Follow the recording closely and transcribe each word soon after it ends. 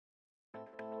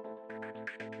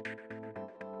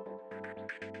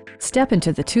Step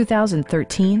into the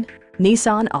 2013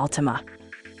 Nissan Altima.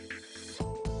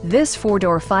 This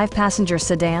four-door, five-passenger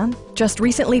sedan just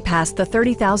recently passed the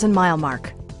 30,000-mile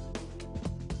mark.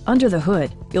 Under the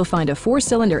hood, you'll find a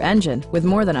four-cylinder engine with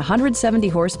more than 170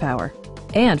 horsepower.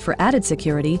 And for added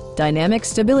security, dynamic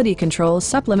stability control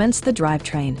supplements the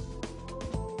drivetrain.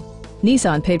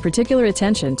 Nissan paid particular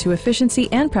attention to efficiency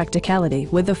and practicality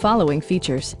with the following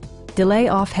features: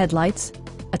 delay-off headlights,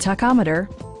 a tachometer,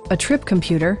 a trip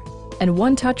computer, and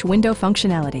one-touch window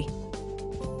functionality.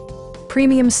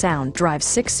 Premium sound drives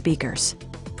 6 speakers,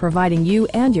 providing you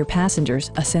and your passengers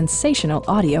a sensational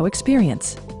audio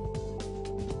experience.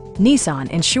 Nissan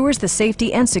ensures the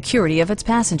safety and security of its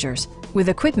passengers with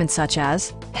equipment such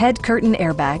as head curtain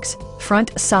airbags,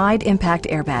 front side impact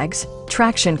airbags,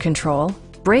 traction control,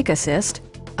 brake assist,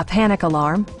 a panic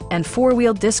alarm, and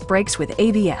four-wheel disc brakes with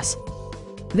ABS.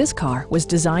 This car was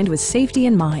designed with safety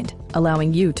in mind,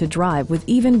 allowing you to drive with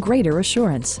even greater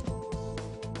assurance.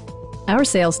 Our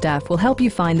sales staff will help you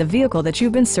find the vehicle that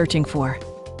you've been searching for.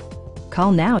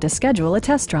 Call now to schedule a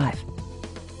test drive.